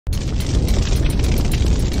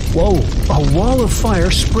Whoa! A wall of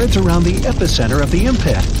fire spreads around the epicenter of the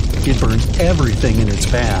impact. It burns everything in its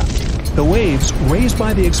path. The waves raised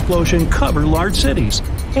by the explosion cover large cities,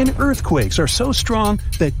 and earthquakes are so strong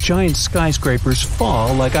that giant skyscrapers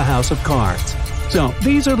fall like a house of cards. So,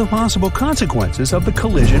 these are the possible consequences of the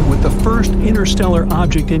collision with the first interstellar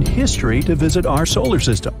object in history to visit our solar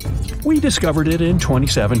system. We discovered it in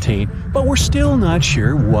 2017, but we're still not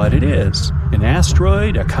sure what it is: an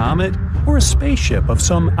asteroid, a comet, or a spaceship of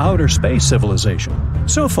some outer space civilization.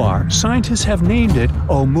 So far, scientists have named it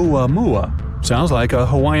Oumuamua. Sounds like a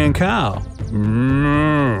Hawaiian cow.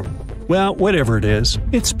 Well, whatever it is,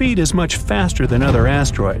 its speed is much faster than other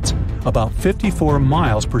asteroids, about 54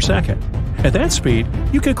 miles per second. At that speed,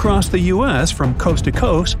 you could cross the US from coast to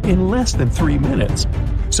coast in less than 3 minutes.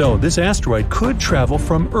 So this asteroid could travel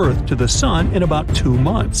from Earth to the Sun in about 2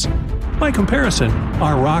 months. By comparison,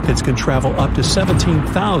 our rockets can travel up to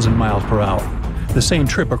 17,000 miles per hour. The same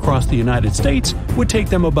trip across the United States would take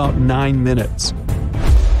them about 9 minutes.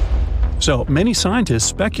 So, many scientists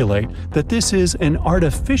speculate that this is an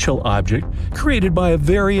artificial object created by a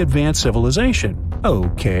very advanced civilization.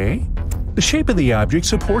 Okay. The shape of the object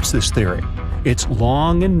supports this theory. It's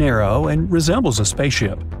long and narrow and resembles a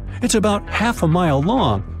spaceship. It's about half a mile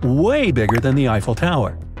long, way bigger than the Eiffel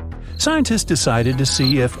Tower. Scientists decided to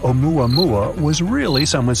see if Oumuamua was really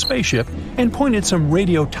someone's spaceship and pointed some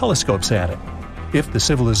radio telescopes at it. If the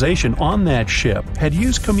civilization on that ship had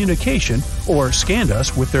used communication or scanned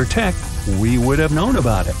us with their tech, we would have known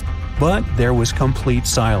about it. But there was complete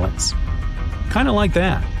silence. Kinda like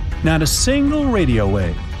that. Not a single radio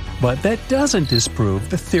wave. But that doesn't disprove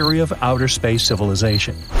the theory of outer space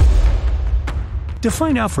civilization. To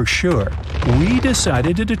find out for sure, we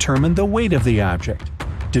decided to determine the weight of the object.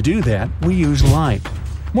 To do that, we use light.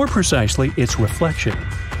 More precisely, its reflection.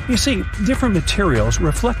 You see, different materials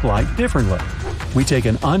reflect light differently. We take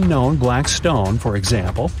an unknown black stone, for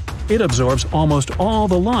example. It absorbs almost all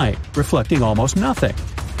the light, reflecting almost nothing.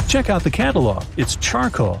 Check out the catalog, it's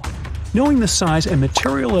charcoal. Knowing the size and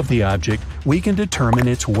material of the object, we can determine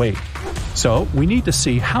its weight. So, we need to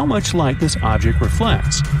see how much light this object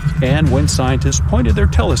reflects. And when scientists pointed their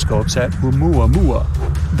telescopes at Oumuamua,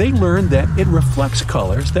 they learned that it reflects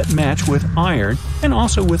colors that match with iron and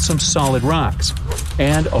also with some solid rocks.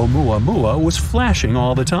 And Oumuamua was flashing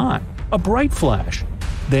all the time, a bright flash.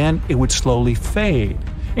 Then it would slowly fade,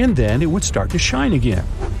 and then it would start to shine again.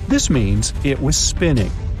 This means it was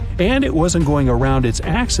spinning. And it wasn't going around its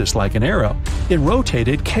axis like an arrow. It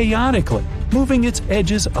rotated chaotically, moving its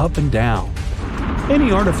edges up and down.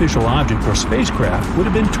 Any artificial object or spacecraft would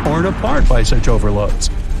have been torn apart by such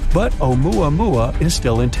overloads. But Oumuamua is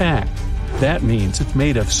still intact. That means it's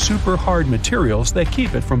made of super hard materials that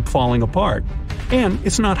keep it from falling apart. And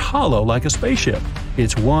it's not hollow like a spaceship.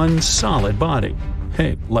 It's one solid body.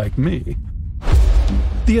 Hey, like me.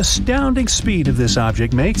 The astounding speed of this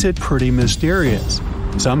object makes it pretty mysterious.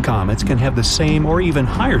 Some comets can have the same or even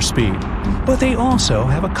higher speed, but they also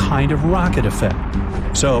have a kind of rocket effect.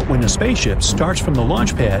 So when a spaceship starts from the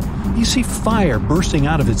launch pad, you see fire bursting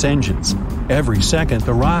out of its engines. Every second,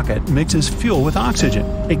 the rocket mixes fuel with oxygen,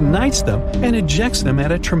 ignites them, and ejects them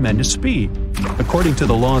at a tremendous speed. According to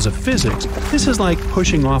the laws of physics, this is like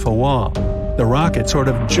pushing off a wall. The rocket sort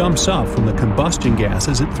of jumps up from the combustion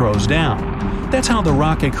gases it throws down. That's how the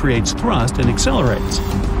rocket creates thrust and accelerates.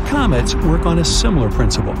 Comets work on a similar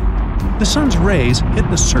principle. The sun's rays hit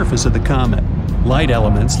the surface of the comet. Light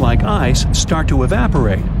elements like ice start to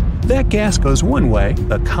evaporate. That gas goes one way,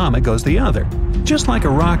 the comet goes the other. Just like a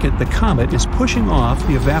rocket, the comet is pushing off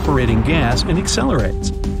the evaporating gas and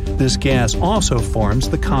accelerates. This gas also forms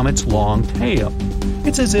the comet's long tail.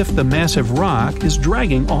 It's as if the massive rock is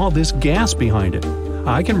dragging all this gas behind it.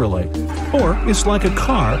 I can relate. Or it's like a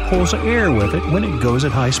car pulls air with it when it goes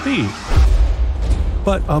at high speed.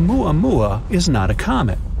 But Oumuamua is not a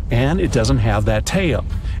comet, and it doesn't have that tail,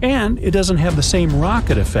 and it doesn't have the same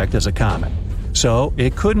rocket effect as a comet. So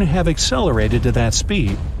it couldn't have accelerated to that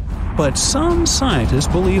speed. But some scientists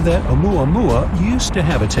believe that Oumuamua used to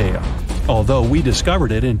have a tail. Although we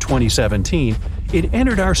discovered it in 2017, it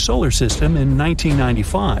entered our solar system in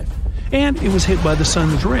 1995, and it was hit by the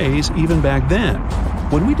sun's rays even back then.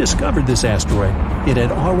 When we discovered this asteroid, it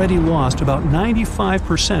had already lost about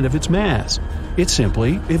 95% of its mass. It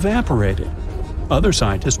simply evaporated. Other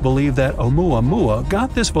scientists believe that Oumuamua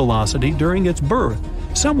got this velocity during its birth,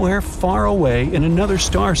 somewhere far away in another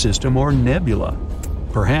star system or nebula.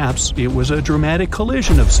 Perhaps it was a dramatic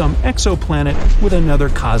collision of some exoplanet with another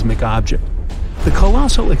cosmic object. The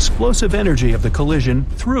colossal explosive energy of the collision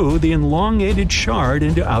threw the elongated shard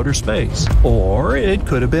into outer space. Or it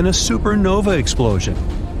could have been a supernova explosion.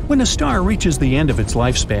 When a star reaches the end of its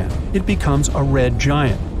lifespan, it becomes a red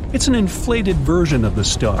giant. It's an inflated version of the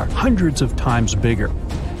star, hundreds of times bigger.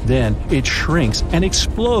 Then it shrinks and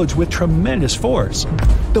explodes with tremendous force.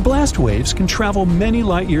 The blast waves can travel many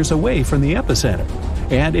light years away from the epicenter,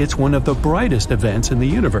 and it's one of the brightest events in the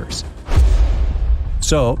universe.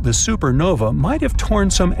 So, the supernova might have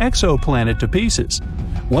torn some exoplanet to pieces.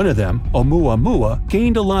 One of them, Oumuamua,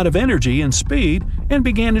 gained a lot of energy and speed and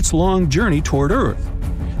began its long journey toward Earth.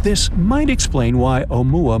 This might explain why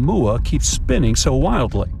Oumuamua keeps spinning so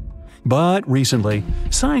wildly. But recently,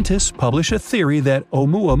 scientists published a theory that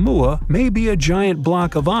Oumuamua may be a giant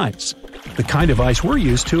block of ice. The kind of ice we're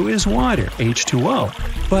used to is water,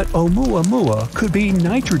 H2O, but Oumuamua could be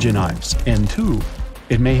nitrogen ice, N2.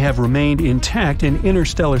 It may have remained intact in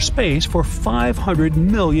interstellar space for 500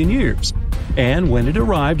 million years. And when it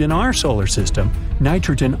arrived in our solar system,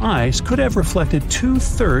 nitrogen ice could have reflected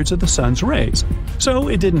 2/3 of the sun's rays, so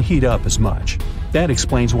it didn't heat up as much. That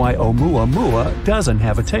explains why Oumuamua doesn't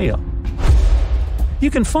have a tail.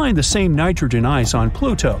 You can find the same nitrogen ice on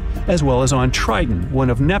Pluto, as well as on Triton, one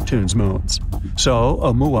of Neptune's moons. So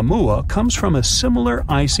Oumuamua comes from a similar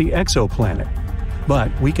icy exoplanet.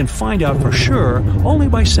 But we can find out for sure only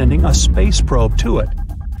by sending a space probe to it.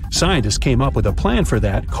 Scientists came up with a plan for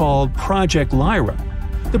that called Project Lyra.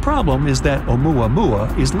 The problem is that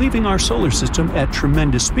Oumuamua is leaving our solar system at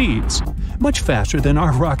tremendous speeds, much faster than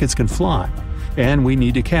our rockets can fly. And we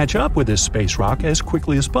need to catch up with this space rock as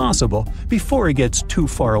quickly as possible before it gets too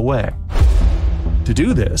far away. To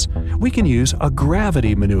do this, we can use a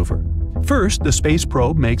gravity maneuver. First, the space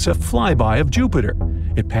probe makes a flyby of Jupiter.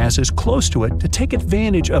 It passes close to it to take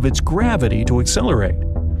advantage of its gravity to accelerate.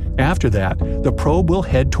 After that, the probe will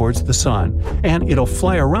head towards the Sun, and it'll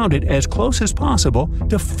fly around it as close as possible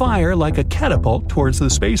to fire like a catapult towards the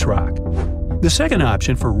space rock. The second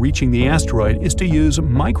option for reaching the asteroid is to use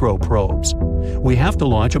microprobes. We have to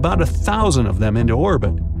launch about 1,000 of them into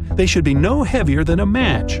orbit. They should be no heavier than a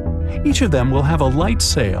match. Each of them will have a light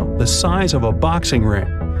sail the size of a boxing ring.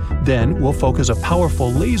 Then we'll focus a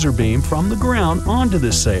powerful laser beam from the ground onto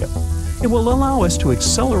this sail. It will allow us to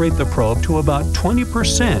accelerate the probe to about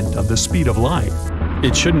 20% of the speed of light.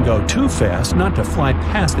 It shouldn't go too fast not to fly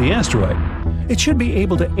past the asteroid. It should be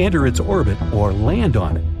able to enter its orbit or land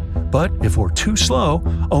on it. But if we're too slow,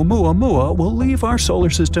 Oumuamua will leave our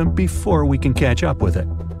solar system before we can catch up with it.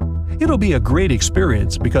 It'll be a great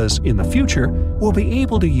experience because in the future, we'll be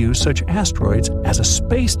able to use such asteroids as a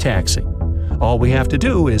space taxi. All we have to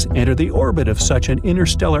do is enter the orbit of such an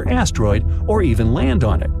interstellar asteroid or even land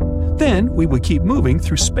on it. Then we would keep moving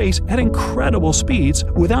through space at incredible speeds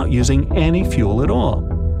without using any fuel at all.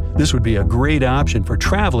 This would be a great option for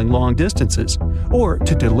traveling long distances or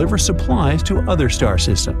to deliver supplies to other star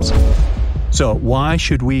systems. So why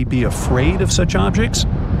should we be afraid of such objects?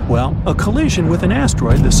 Well, a collision with an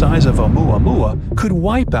asteroid the size of Oumuamua could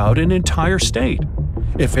wipe out an entire state.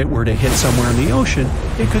 If it were to hit somewhere in the ocean,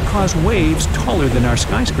 it could cause waves taller than our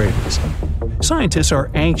skyscrapers. Scientists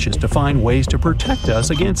are anxious to find ways to protect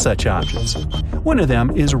us against such objects. One of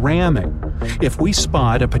them is ramming. If we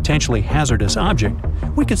spot a potentially hazardous object,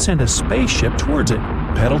 we could send a spaceship towards it,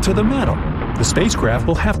 pedal to the metal. The spacecraft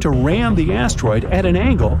will have to ram the asteroid at an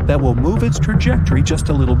angle that will move its trajectory just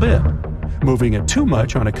a little bit. Moving it too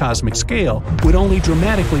much on a cosmic scale would only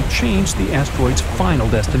dramatically change the asteroid's final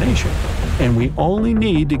destination, and we only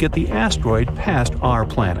need to get the asteroid past our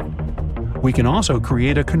planet. We can also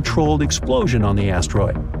create a controlled explosion on the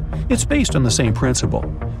asteroid. It's based on the same principle.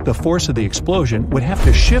 The force of the explosion would have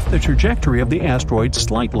to shift the trajectory of the asteroid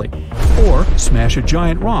slightly, or smash a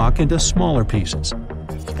giant rock into smaller pieces.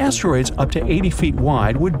 Asteroids up to 80 feet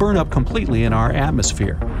wide would burn up completely in our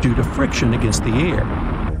atmosphere due to friction against the air.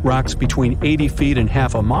 Rocks between 80 feet and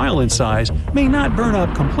half a mile in size may not burn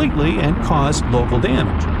up completely and cause local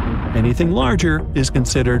damage. Anything larger is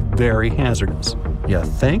considered very hazardous. You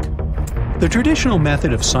think? The traditional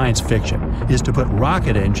method of science fiction is to put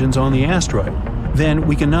rocket engines on the asteroid. Then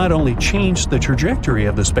we can not only change the trajectory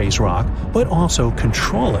of the space rock, but also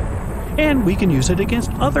control it. And we can use it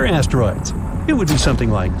against other asteroids. It would be something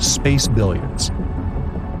like space billiards.